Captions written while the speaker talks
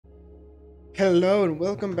Hello and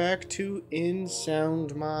welcome back to In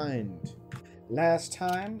Sound Mind. Last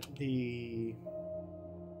time,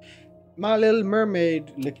 My Little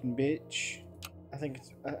Mermaid looking bitch, I think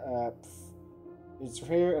it's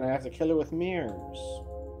here, and I have to kill her with mirrors,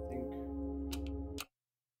 I think.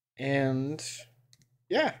 And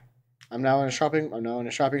yeah, I'm now in a shopping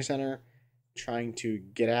center, trying to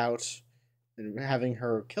get out and having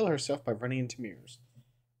her kill herself by running into mirrors.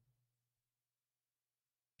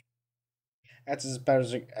 That's as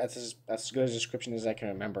good a description as I can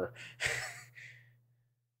remember.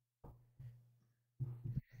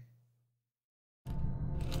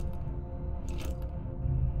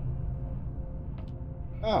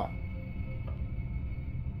 Oh, I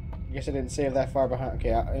guess I didn't save that far behind.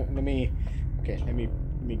 Okay, let me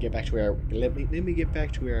get back to where let me get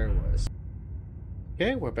back to where I was.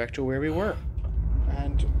 Okay, we're back to where we were,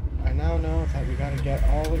 and I now know that we gotta get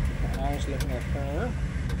all the. I was looking at her.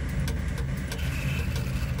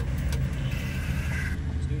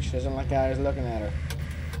 See, she doesn't like I was looking at her.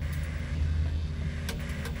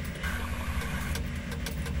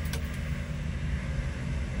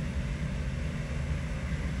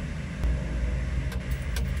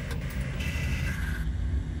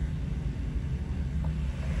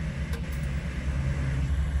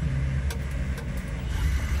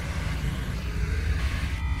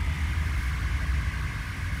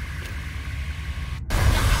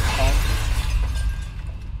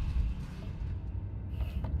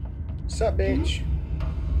 What's up, bitch?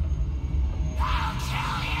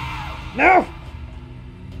 No!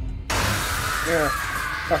 Yeah,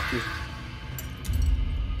 fuck you.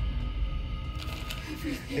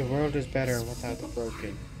 The world is better without the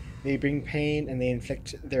broken. They bring pain and they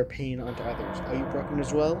inflict their pain onto others. Are you broken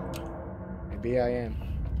as well? Maybe I am.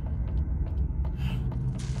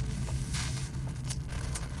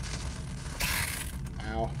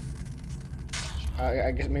 Ow.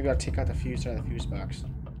 I guess maybe I'll take out the fuse out of the fuse box.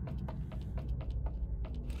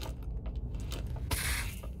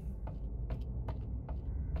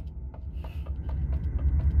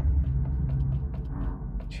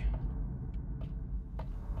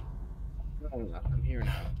 I'm here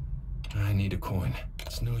now. I need a coin.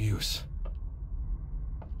 It's no use.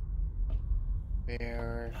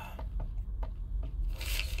 Where?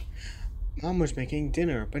 Mom was making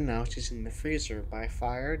dinner, but now she's in the freezer. By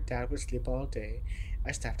fire, Dad would sleep all day.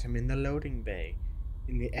 I stabbed him in the loading bay.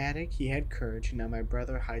 In the attic, he had courage, and now my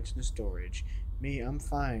brother hides in storage. Me, I'm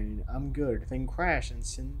fine, I'm good. Then crash, and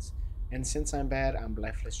since I'm bad, I'm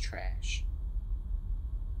lifeless trash.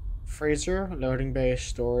 Freezer, loading bay,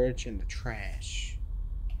 storage, and the trash.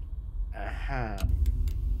 Aha.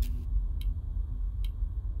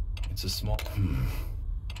 It's a small...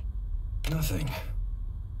 Nothing.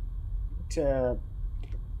 To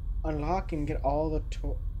unlock and get all the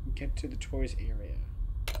get to the toys area.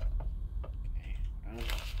 Okay, hold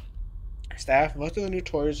on. Staff, most of the new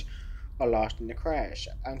toys are lost in the crash.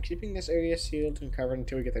 I'm keeping this area sealed and covered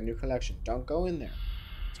until we get the new collection. Don't go in there.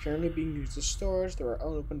 It's currently being used as storage. There are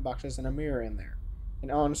unopened boxes and a mirror in there. And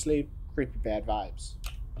honestly, creepy bad vibes.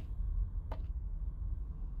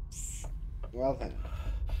 Well then.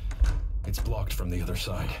 It's blocked from the other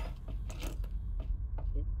side.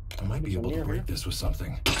 I might be able to break this with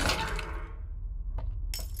something.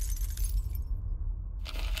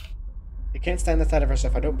 You can't stand the sight of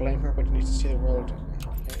herself. I don't blame her, but you need to see the world.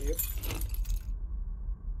 Okay, yep.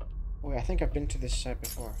 Oh, wait, I think I've been to this site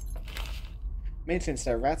before. Maintenance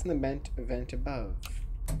there. Rats in the vent above.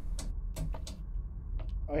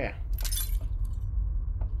 Oh, yeah.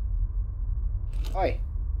 Oi!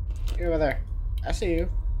 You're over there. I see you.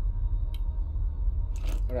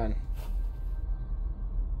 Hold on.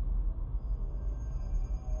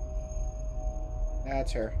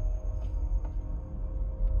 That's her.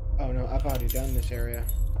 Oh no, I've already done this area.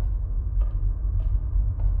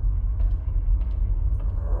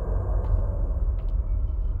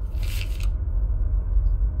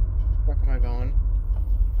 Where am I going?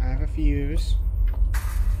 I have a fuse.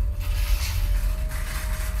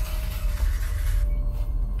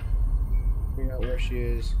 Figure out where she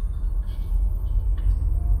is.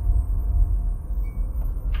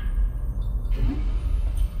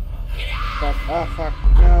 Fuck. Ah, fuck.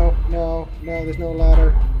 No, no, no, there's no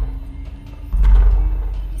ladder.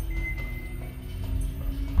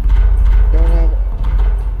 Don't have...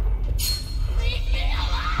 Leave me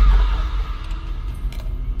alone!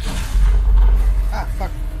 Ah,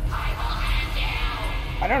 fuck. I will end you!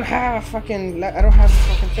 I don't have a fucking... I don't have a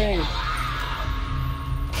fucking thing.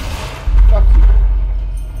 Fuck you.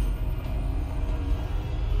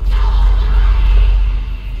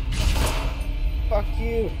 Fuck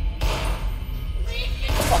you. Leave me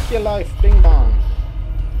alone! Fuck your life, bing bong.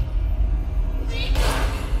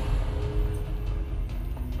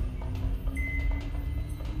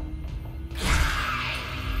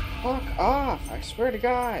 Fuck off, I swear to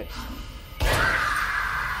God.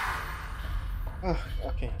 Oh,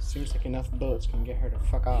 okay, seems like enough bullets can get her to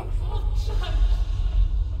fuck off.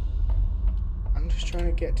 I'm just trying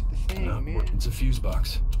to get to the thing, man. It's a fuse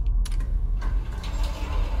box.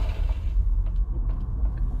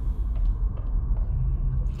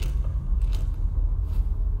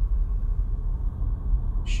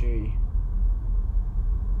 She.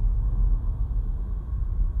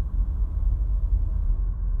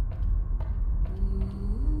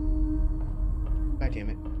 God damn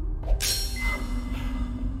it.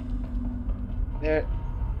 There.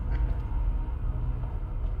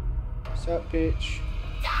 What's up, bitch?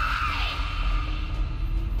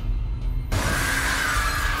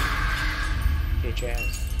 Bitch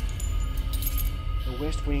ass. The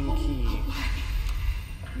West Wing key.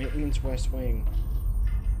 Maintenance West Wing.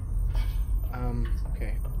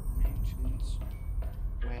 Okay. Maintenance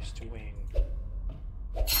West Wing.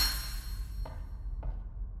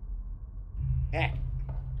 Yeah.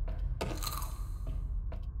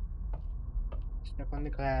 Step on the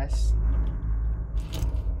glass.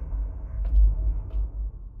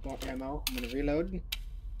 More ammo. I'm gonna reload.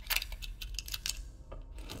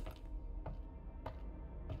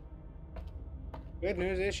 Good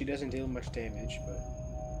news is she doesn't deal much damage, but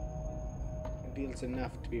it deals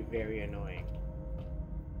enough to be very annoying.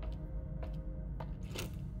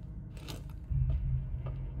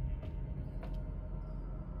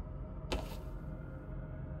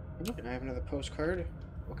 I have another postcard.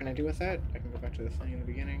 What can I do with that? I can go back to the thing in the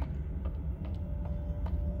beginning.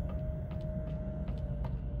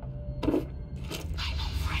 Thank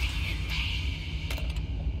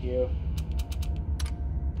you.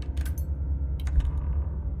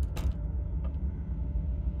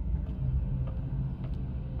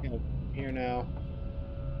 Okay, here now.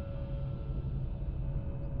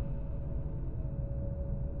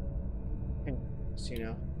 Okay, see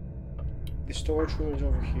now. The storage room is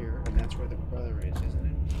over here, and that's where the brother is, isn't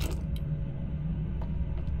it?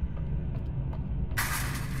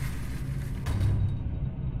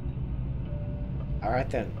 Alright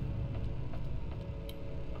then.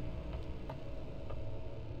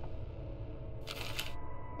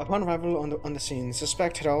 Upon arrival on the scene, the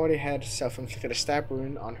suspect had already had self-inflicted a stab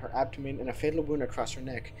wound on her abdomen and a fatal wound across her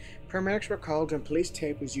neck. Paramedics were called and police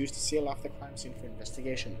tape was used to seal off the crime scene for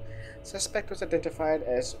investigation. Suspect was identified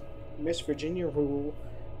as Miss Virginia Rule,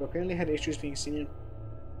 who apparently had issues being seen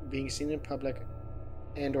in public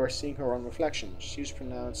and or seeing her own reflection. She was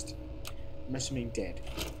pronounced, I'm assuming, dead.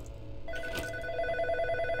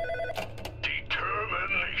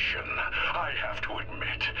 Determination. I have to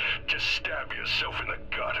admit, just stab yourself in the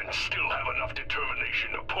gut and still have enough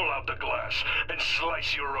determination to pull out the glass and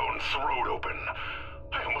slice your own throat open.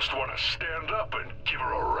 I almost want to stand up and give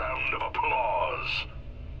her a round of applause.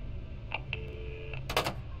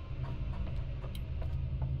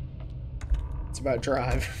 It's about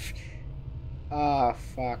drive. Ah,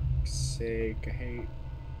 fuck's sake. I hate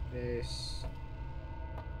this.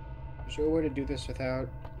 Is there a way to do this without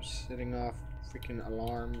setting off freaking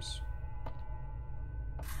alarms?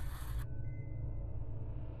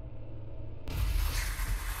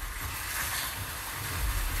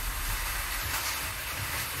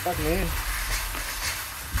 Fuck me.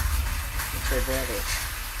 It's her brother.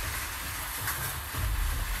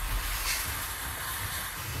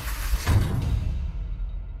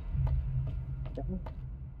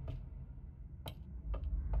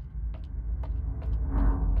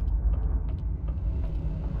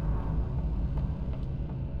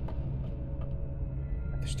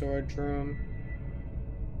 The storage room,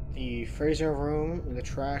 the freezer room, the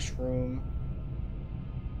trash room,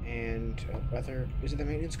 and other. Is it the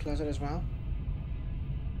maintenance closet as well?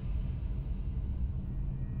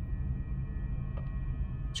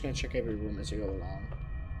 Just gonna check every room as I go along.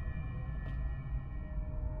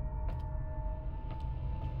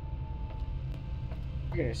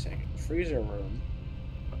 Wait a second. Freezer room.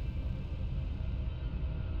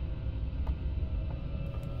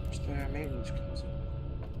 Where's the maintenance closet?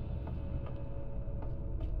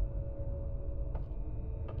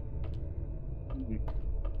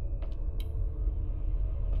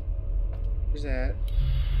 Where's that?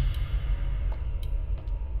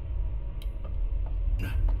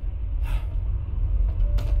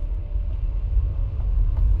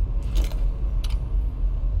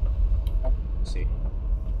 See.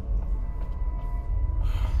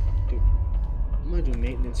 Dude, I'm gonna do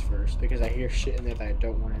maintenance first because I hear shit in there that I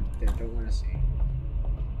don't want to see.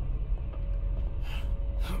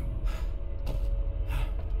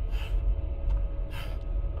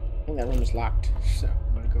 think that room is locked, so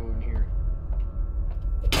I'm gonna go in here.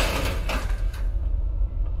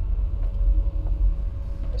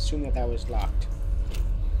 Assume that was locked.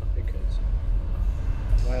 Because,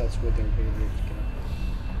 well, it's with their ability to get up.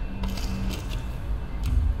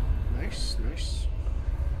 Nice, nice.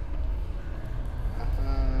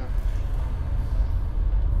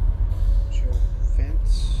 Sure,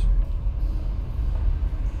 vents.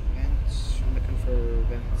 Vents. I'm looking for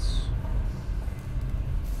vents.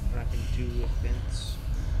 What I can do with vents.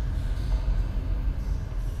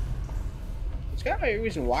 There's gotta be a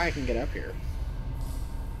reason why I can get up here.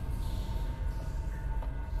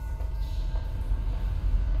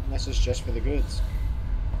 Unless it's just for the goods.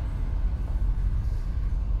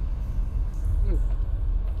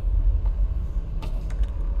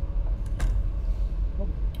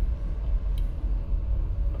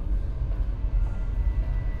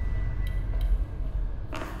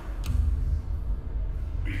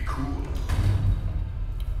 Be cool.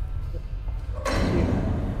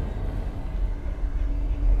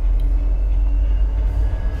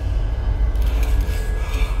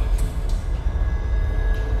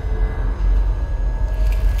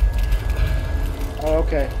 Oh,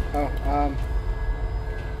 okay. Oh,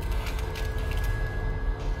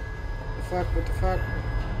 what the fuck?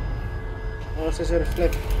 Oh, this is a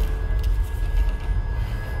flip.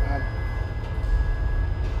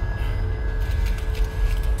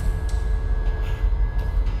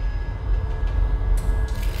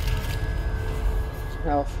 Some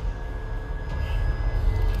health.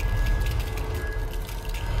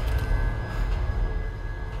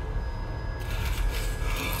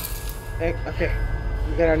 Hey, okay.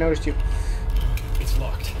 I'm glad I noticed you. It's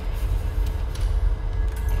locked.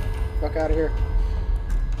 Fuck out of here.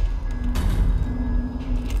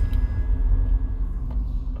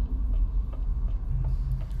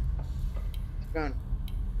 Gone.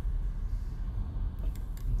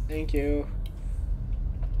 Thank you.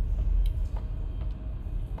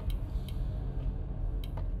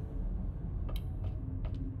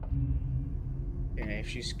 Okay,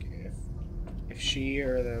 if she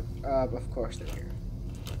or the of course they're here.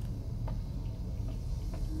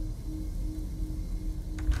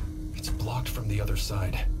 It's blocked from the other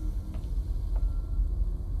side.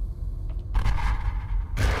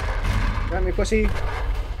 Got me, pussy.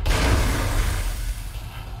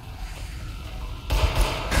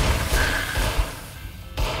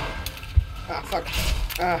 Ah, fuck.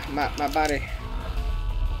 Ah, my body.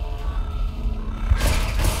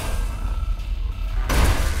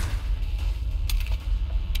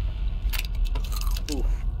 Oof.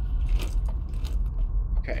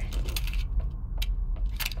 Okay.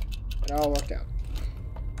 It all worked out.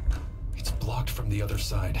 It's blocked from the other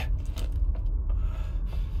side.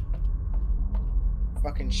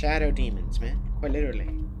 Fucking shadow demons, man. Quite literally.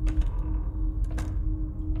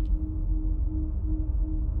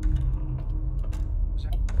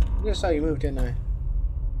 I just saw you move, didn't I?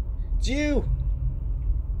 It's you!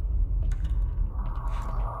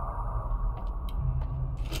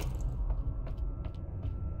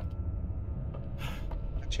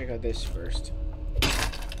 Check out this first.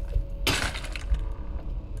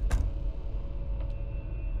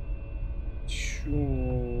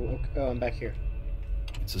 Ooh, okay. Oh, I'm back here.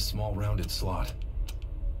 It's a small rounded slot.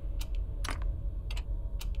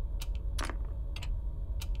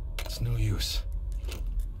 It's no use.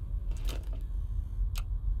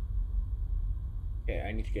 Okay,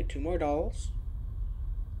 I need to get 2 more dolls.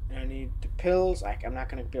 And I need the pills. I'm not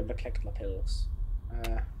gonna be able to collect all the pills.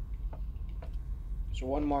 There's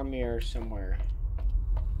 1 more mirror somewhere.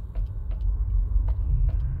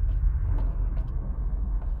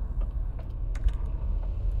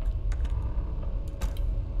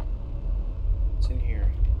 It's in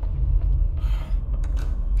here.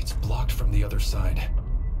 It's blocked from the other side.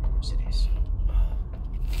 Yes, it is.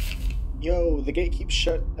 Yo, the gate keeps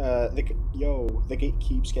shut. The gate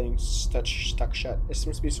keeps getting stuck shut. It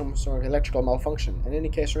seems to be some sort of electrical malfunction. In any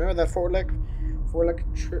case, remember that forward leg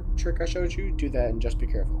trick I showed you? Do that and just be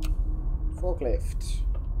careful. Forklift.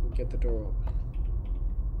 We'll get the door open.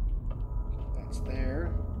 That's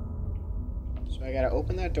there. So I gotta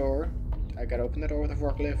open that door. I gotta open the door with a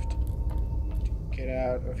forklift to get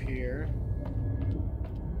out of here.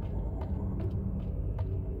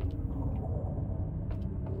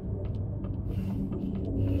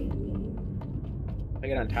 I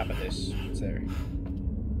get on top of this. What's there?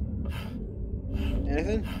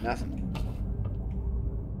 Anything? Nothing.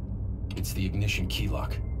 It's the ignition key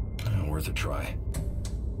lock. Worth a try.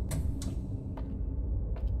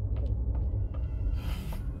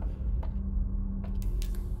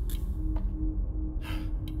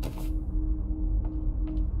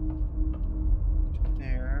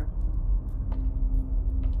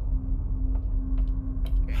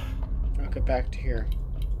 back to here.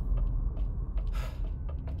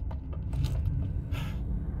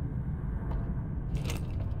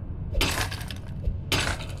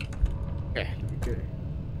 Okay, good.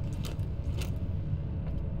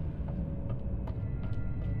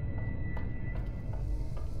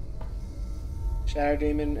 Shadow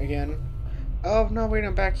Demon again. Oh no, wait,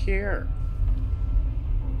 I'm back here.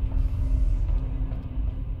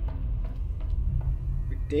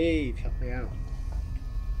 Dave, help me out.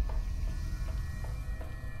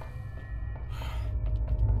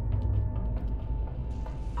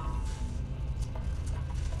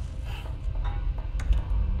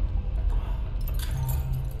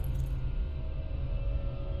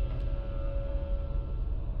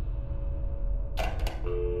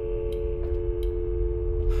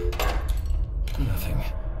 Nothing.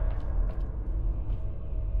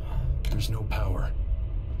 There's no power.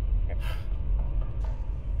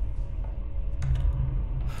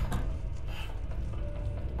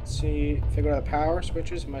 See, figure out the power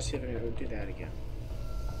switches. Must see if I can do that again.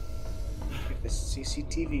 Get the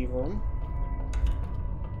CCTV room.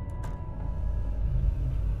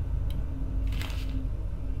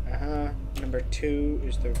 Number 2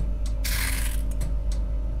 is the.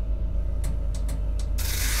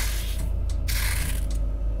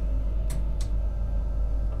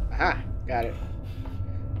 Aha, got it.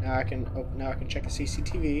 Now I can open. Now I can check the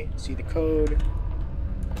CCTV, see the code,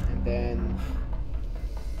 and then.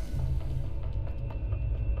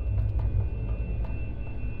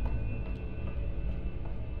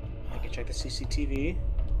 Check the CCTV.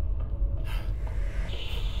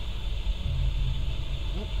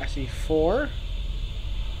 Oh, I see 4.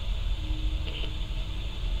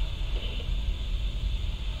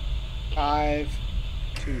 5,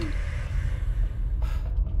 2.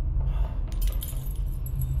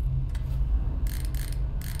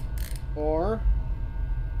 Four.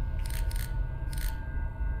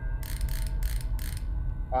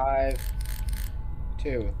 5,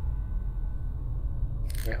 2.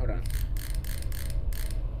 Wait, hold on.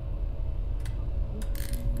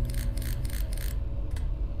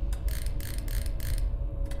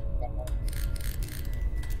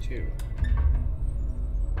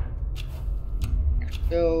 Extra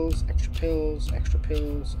pills, extra pills, extra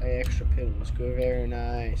pills, extra pills. Good, very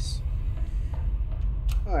nice.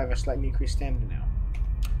 Oh, I have a slightly increased stamina now.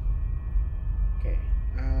 Okay.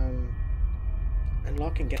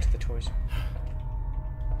 Unlock and get to the toys.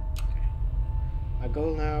 Okay. My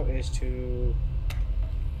goal now is to.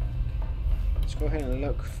 Let's go ahead and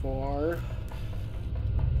look for.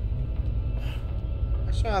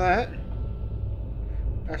 I saw that.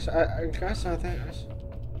 I saw that.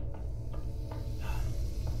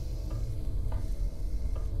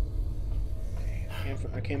 Okay,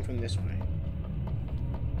 I came from this way.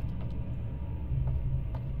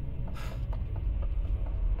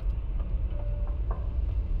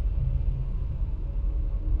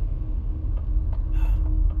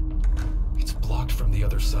 It's blocked from the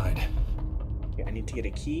other side. Okay, I need to get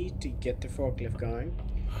a key to get the forklift going.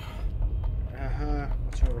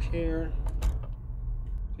 What's over here?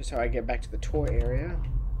 Just how I get back to the toy area.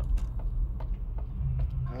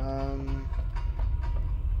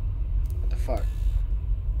 What the fuck?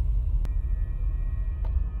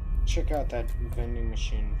 Check out that vending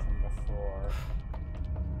machine from before.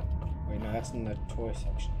 Wait, no, that's in the toy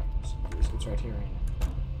section. It's right here.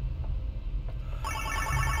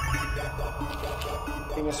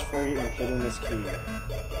 Everything is free, including this key.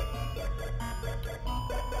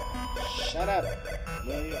 Shut up!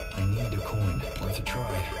 Yeah. I need a coin. Worth a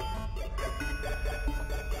try.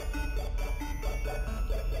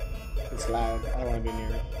 It's loud. I don't want to be near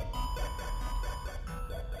it.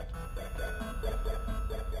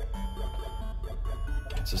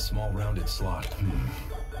 It's a small rounded slot.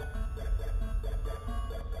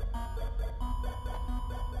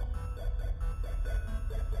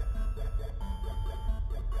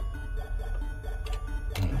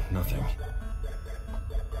 Nothing.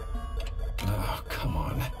 Oh, come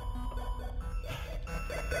on.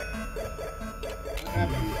 What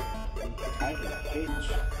happened? I did that bitch.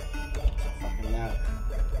 It's fucking loud.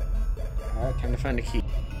 Alright, time to find a key.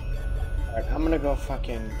 Alright, I'm gonna go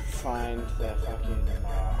fucking find the fucking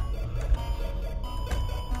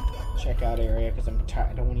checkout area because I'm tired.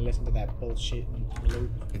 I don't want to listen to that bullshit in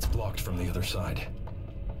loop. It's blocked from the other side.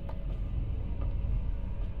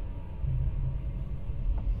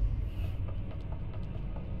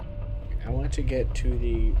 I want to get to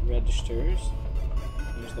the registers.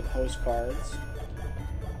 Use the postcards.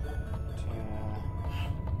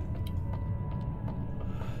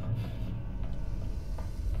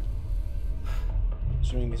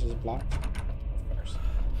 Assuming this is blocked. Of course.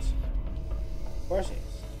 course he is.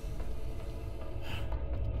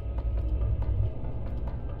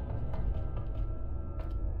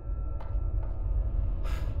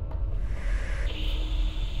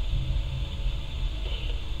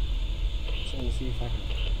 So let me see if I can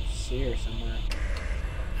see her somewhere.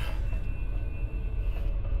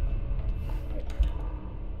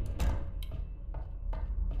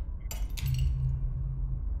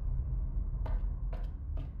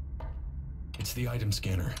 It's the item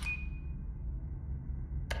scanner.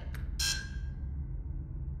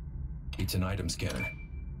 It's an item scanner.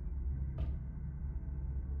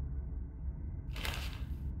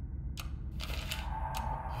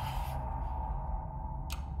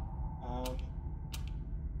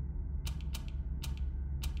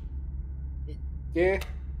 Yeah.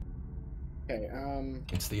 Okay,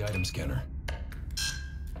 It's the item scanner.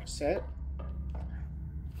 set.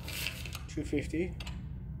 250.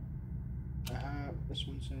 This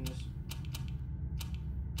one says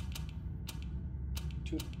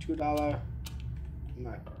 $2.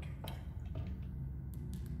 No.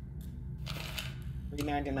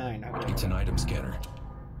 $3.99. Okay. It's an item scanner.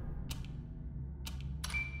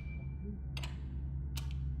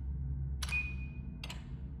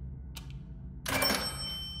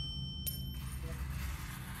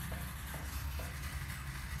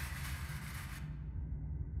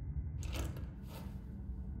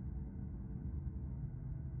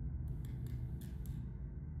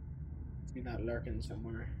 You're not lurking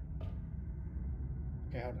somewhere.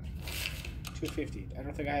 Okay, hold on. 250. I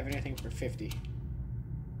don't think I have anything for 50.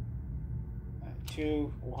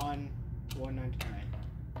 2, 1,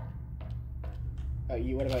 199.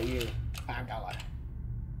 You? What about you? $5.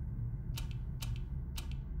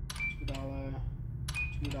 $2.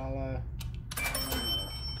 $2.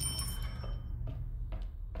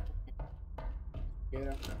 Get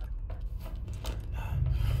up.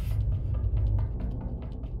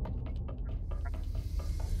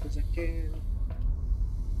 As I can.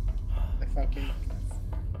 The fucking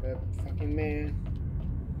man.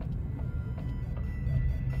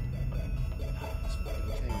 This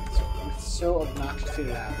fucking thing. It's so obnoxiously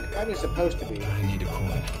loud. It's probably supposed to be. I need a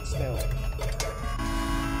coin. Still.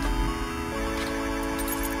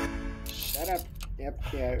 Shut up. Yep,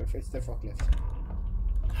 yeah, it's the forklift.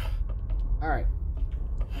 Alright.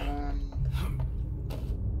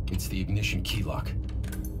 It's the ignition key lock.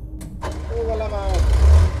 Pull the lever!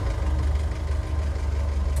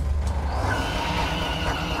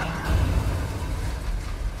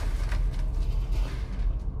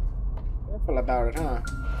 Careful about it, huh?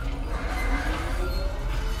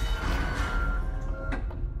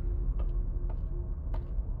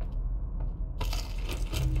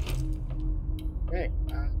 Okay,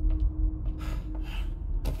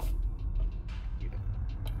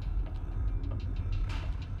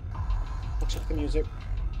 let's check the music.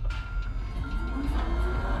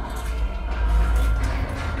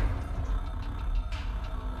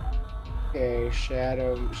 Okay,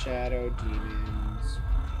 shadow demons.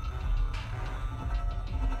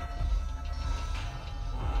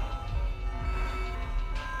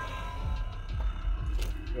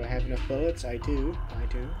 Do I have enough bullets? I do.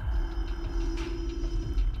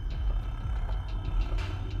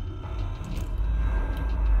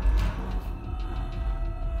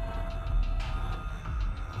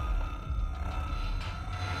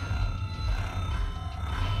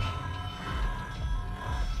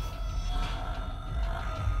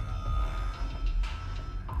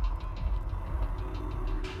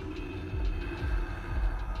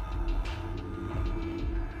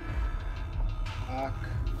 Fuck.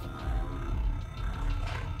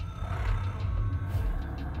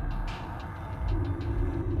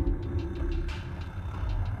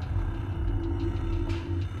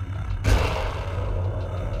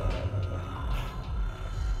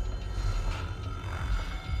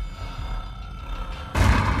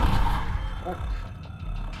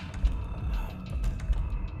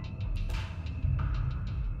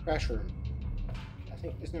 Crash room. I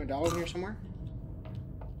think isn't there a doll in here somewhere?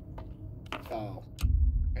 Doll.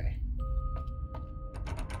 Okay.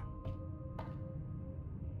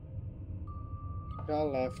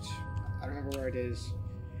 Doll left. I don't remember where it is.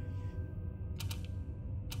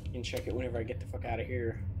 You can check it whenever I get the fuck out of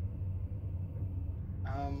here.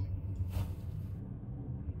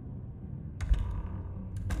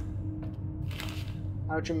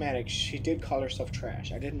 How dramatic. She did call herself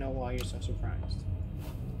trash. I didn't know why you're so surprised.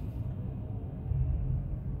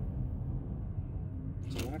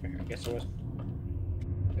 So whatever. I guess it was.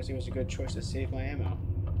 I guess it was a good choice to save my ammo.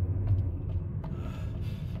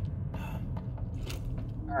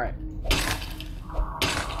 All right.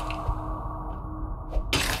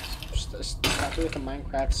 Stop it with the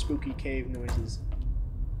Minecraft spooky cave noises.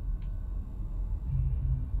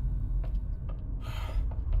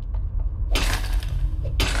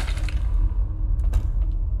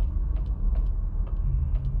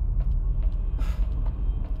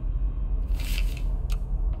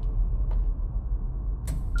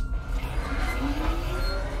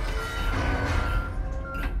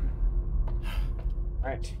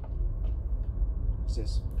 Alright. What's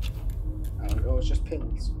this? Oh, it's just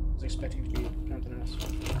pills. I was expecting it to be something else.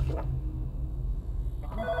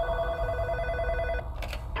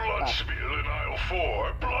 Blood spill in aisle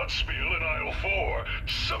 4. Blood spill in aisle 4.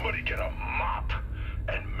 Somebody get a mop.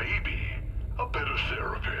 And maybe a better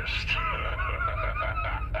therapist.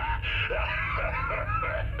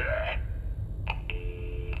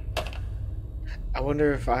 I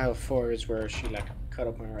wonder if aisle 4 is where she like cut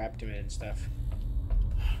up her abdomen and stuff.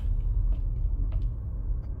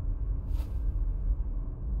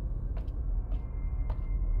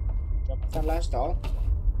 Drop that last doll.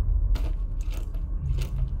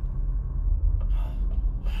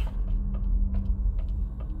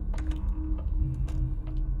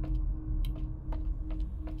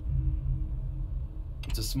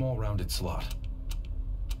 It's a small rounded slot.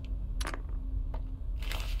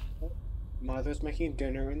 Mother's making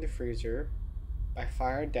dinner in the freezer. By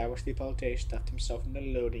fire, Dad was asleep all day, stuffed himself in the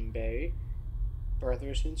loading bay.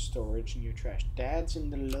 Brother's in storage near trash. Dad's in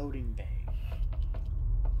the loading bay.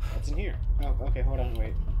 Dad's in here. Oh, okay, hold on,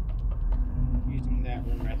 wait. He's in that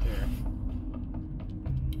room right there.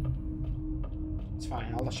 It's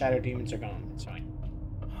fine, all the shadow demons are gone. It's fine.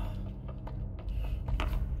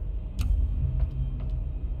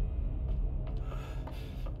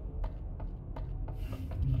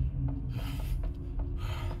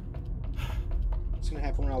 What's gonna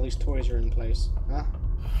happen when all these toys are in place? Huh?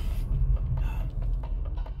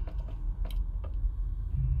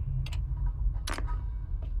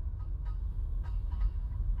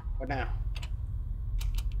 What now?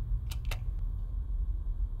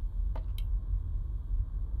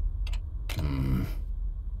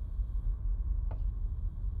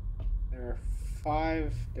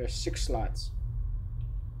 There are 6 slots.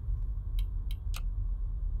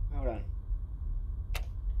 Hold on.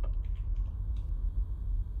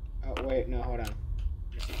 Oh, wait, no, hold on.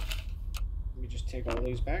 Let me just take all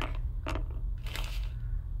these back.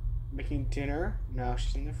 Making dinner. No,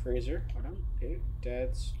 she's in the freezer. Hold on. Okay,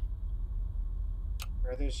 Dad's.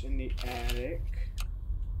 Brother's in the attic.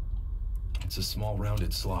 It's a small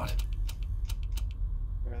rounded slot.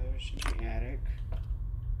 Brother's in the attic.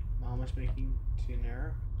 Mama's making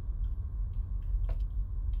dinner.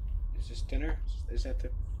 Is this dinner? Is that the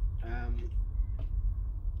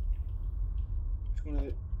which one of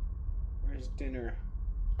the where's dinner?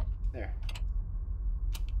 There.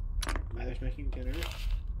 Mother's making dinner.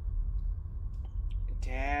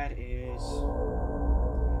 Dad is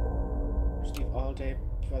sleep all day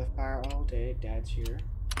by the fire all day. Dad's here.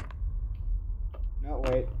 No,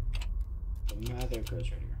 wait. The mother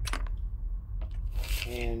goes right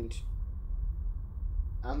here. And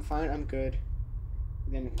I'm fine, I'm good.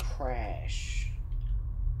 And then crash.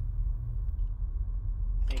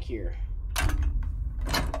 I think here.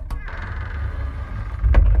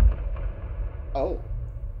 Oh.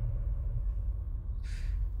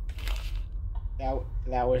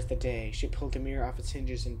 That was the day. She pulled the mirror off its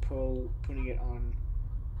hinges and putting it on.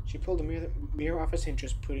 She pulled the mirror off its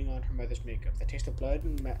hinges, putting on her mother's makeup. The taste of blood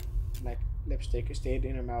and like lipstick stayed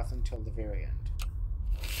in her mouth until the very end.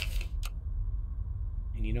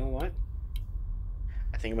 And you know what?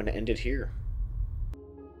 I think I'm gonna end it here.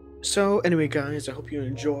 So anyway, guys, I hope you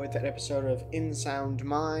enjoyed that episode of In Sound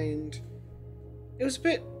Mind. It was a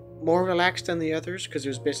bit more relaxed than the others because it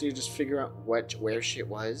was basically just figure out where shit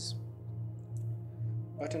was.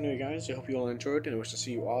 But anyway, guys, I hope you all enjoyed, and I wish to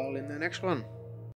see you all in the next one.